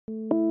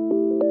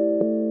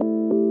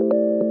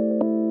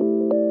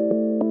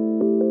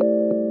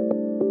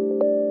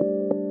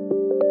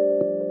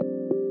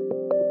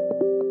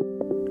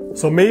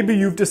So maybe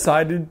you've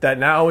decided that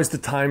now is the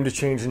time to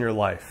change in your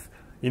life.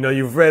 You know,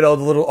 you've read all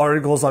the little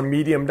articles on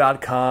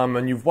medium.com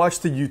and you've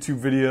watched the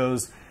YouTube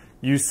videos.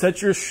 You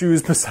set your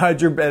shoes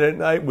beside your bed at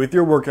night with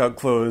your workout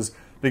clothes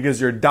because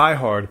you're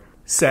diehard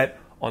set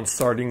on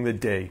starting the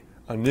day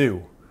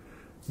anew.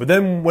 But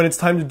then when it's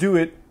time to do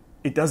it,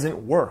 it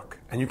doesn't work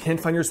and you can't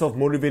find yourself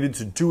motivated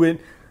to do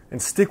it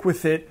and stick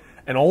with it.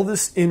 And all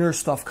this inner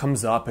stuff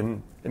comes up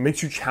and it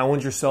makes you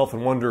challenge yourself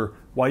and wonder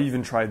why you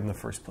even tried in the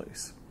first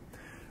place.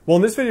 Well,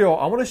 in this video,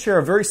 I want to share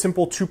a very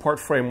simple two-part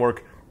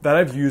framework that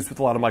I've used with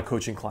a lot of my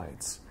coaching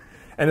clients.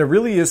 And it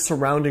really is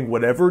surrounding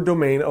whatever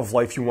domain of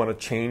life you want to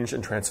change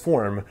and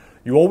transform.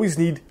 You always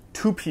need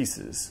two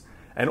pieces,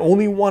 and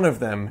only one of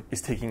them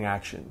is taking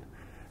action.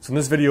 So in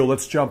this video,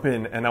 let's jump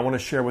in, and I want to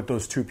share what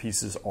those two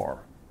pieces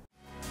are.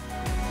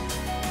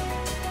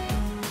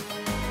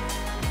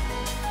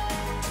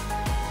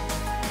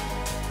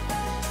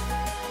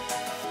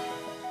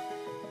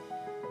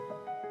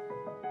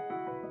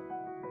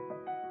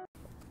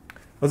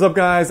 What's up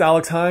guys,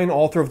 Alex Heyne,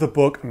 author of the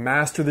book,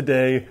 Master the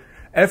Day.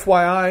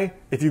 FYI,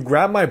 if you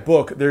grab my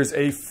book, there's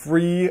a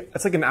free,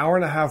 it's like an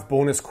hour-and-a-half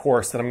bonus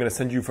course that I'm gonna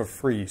send you for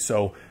free.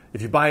 So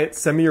if you buy it,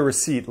 send me your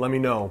receipt, let me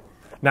know.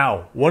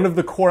 Now, one of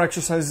the core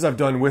exercises I've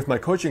done with my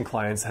coaching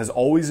clients has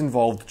always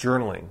involved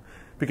journaling,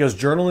 because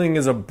journaling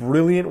is a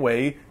brilliant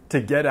way to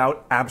get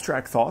out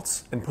abstract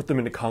thoughts and put them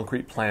into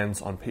concrete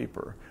plans on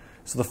paper.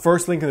 So the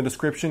first link in the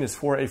description is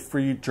for a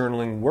free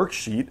journaling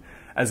worksheet,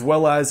 as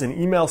well as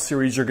an email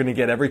series you're going to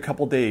get every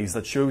couple days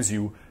that shows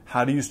you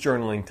how to use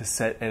journaling to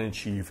set and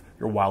achieve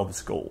your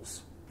wildest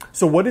goals.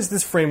 So what is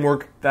this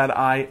framework that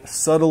I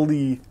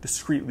subtly,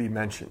 discreetly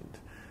mentioned?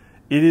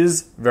 It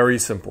is very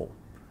simple.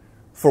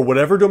 For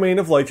whatever domain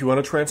of life you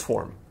want to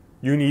transform,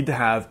 you need to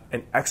have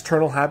an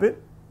external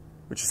habit,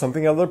 which is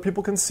something other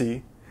people can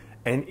see,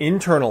 an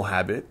internal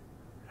habit,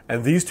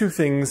 and these two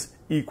things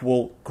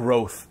equal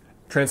growth,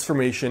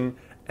 transformation,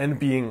 and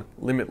being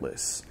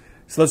limitless.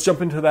 So let's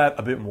jump into that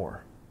a bit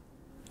more.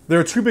 There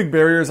are two big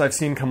barriers I've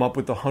seen come up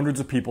with the hundreds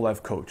of people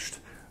I've coached.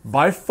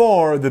 By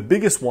far, the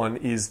biggest one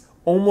is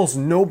almost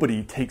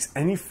nobody takes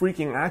any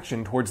freaking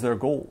action towards their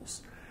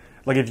goals.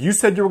 Like if you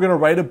said you were going to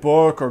write a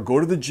book or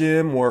go to the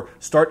gym or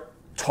start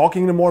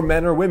talking to more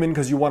men or women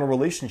because you want a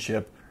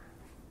relationship,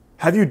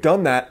 have you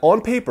done that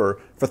on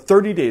paper for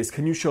 30 days?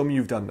 Can you show me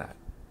you've done that?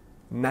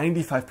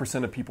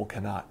 95% of people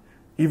cannot,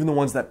 even the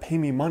ones that pay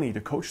me money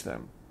to coach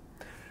them.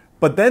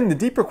 But then the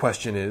deeper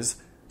question is,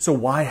 so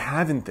why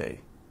haven't they?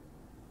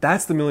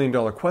 That's the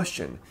million-dollar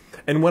question.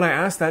 And when I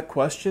asked that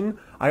question,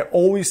 I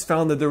always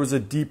found that there was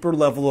a deeper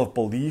level of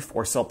belief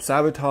or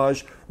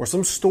self-sabotage or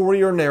some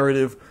story or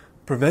narrative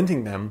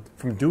preventing them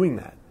from doing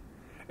that.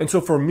 And so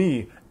for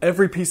me,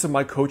 every piece of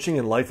my coaching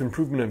and life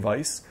improvement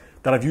advice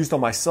that I've used on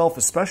myself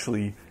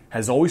especially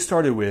has always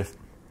started with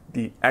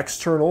the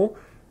external,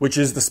 which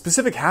is the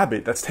specific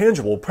habit that's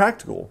tangible,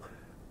 practical.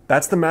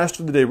 That's the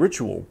Master of the Day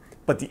ritual.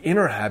 But the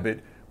inner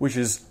habit, which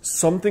is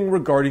something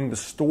regarding the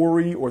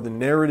story or the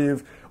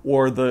narrative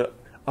or the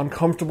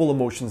uncomfortable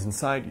emotions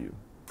inside you.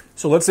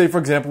 So let's say, for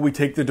example, we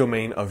take the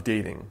domain of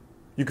dating.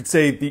 You could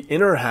say the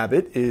inner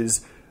habit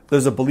is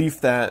there's a belief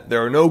that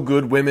there are no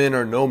good women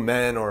or no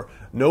men or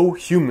no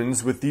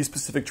humans with these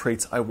specific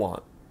traits I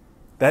want.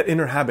 That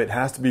inner habit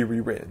has to be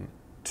rewritten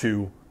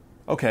to,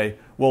 okay,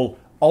 well,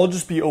 I'll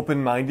just be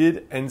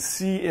open-minded and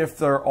see if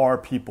there are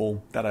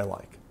people that I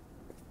like.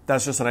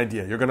 That's just an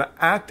idea. You're going to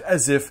act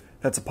as if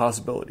that's a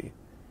possibility.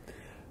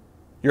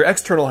 Your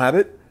external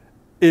habit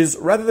is,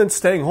 rather than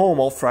staying home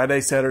all Friday,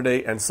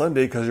 Saturday, and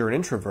Sunday because you're an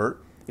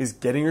introvert, is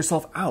getting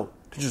yourself out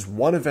to just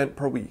one event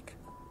per week.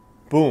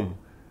 Boom.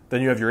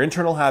 Then you have your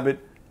internal habit,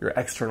 your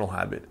external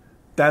habit.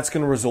 That's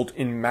going to result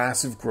in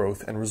massive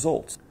growth and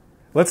results.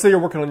 Let's say you're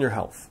working on your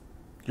health.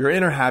 Your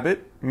inner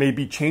habit may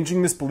be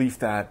changing this belief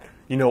that,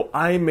 you know,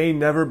 I may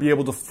never be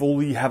able to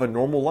fully have a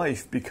normal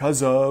life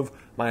because of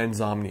my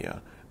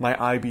insomnia, my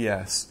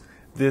IBS,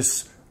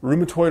 this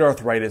rheumatoid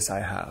arthritis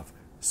I have,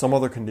 some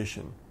other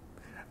condition.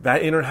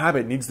 That inner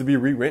habit needs to be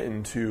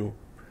rewritten to,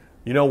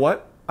 you know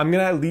what? I'm going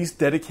to at least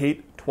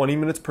dedicate 20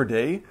 minutes per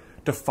day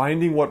to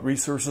finding what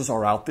resources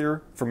are out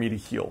there for me to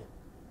heal.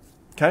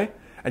 Okay?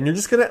 And you're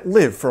just going to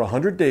live for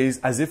 100 days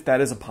as if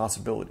that is a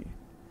possibility.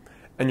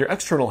 And your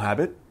external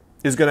habit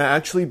is going to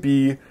actually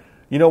be,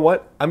 you know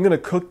what? I'm going to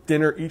cook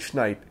dinner each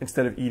night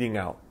instead of eating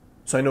out.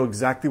 So I know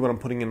exactly what I'm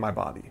putting in my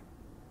body.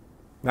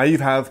 Now you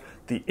have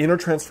the inner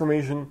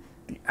transformation,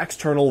 the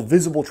external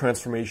visible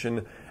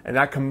transformation, and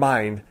that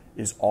combined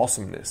is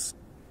awesomeness.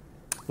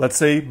 Let's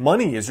say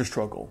money is your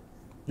struggle.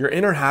 Your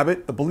inner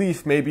habit, the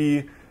belief may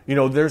be, you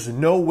know, there's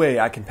no way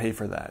I can pay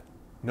for that.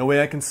 No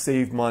way I can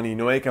save money.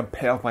 No way I can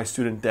pay off my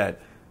student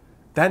debt.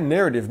 That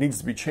narrative needs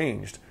to be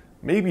changed.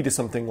 Maybe to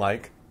something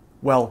like,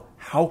 well,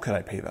 how could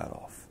I pay that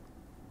off?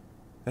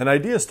 And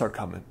ideas start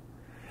coming.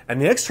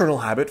 And the external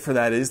habit for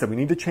that is that we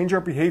need to change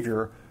our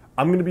behavior.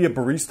 I'm going to be a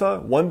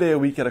barista one day a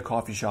week at a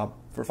coffee shop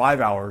for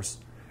 5 hours,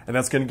 and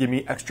that's going to give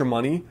me extra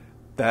money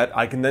that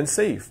I can then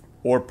save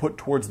or put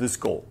towards this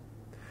goal.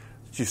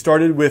 So you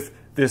started with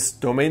this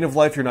domain of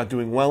life you're not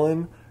doing well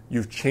in.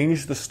 you've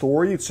changed the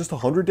story. It's just a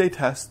 100-day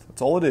test.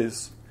 That's all it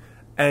is.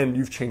 And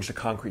you've changed a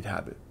concrete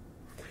habit.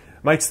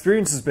 My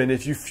experience has been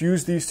if you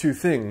fuse these two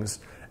things,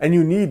 and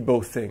you need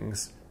both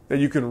things, that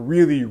you can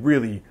really,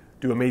 really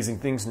do amazing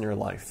things in your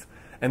life.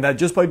 And that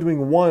just by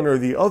doing one or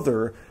the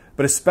other,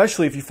 but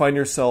especially if you find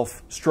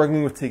yourself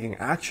struggling with taking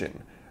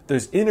action,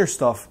 there's inner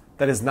stuff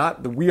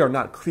that we are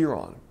not clear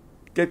on.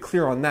 Get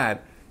clear on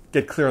that.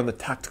 Get clear on the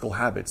tactical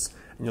habits,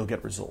 and you'll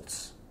get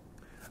results.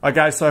 All right,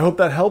 guys, so I hope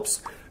that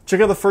helps. Check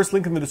out the first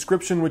link in the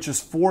description, which is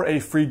for a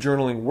free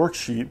journaling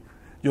worksheet.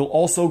 You'll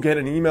also get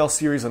an email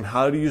series on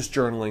how to use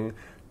journaling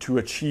to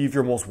achieve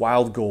your most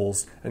wild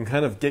goals and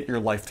kind of get your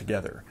life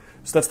together.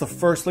 So that's the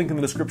first link in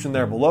the description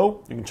there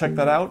below. You can check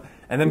that out,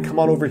 and then come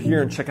on over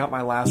here and check out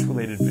my last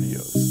related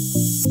videos.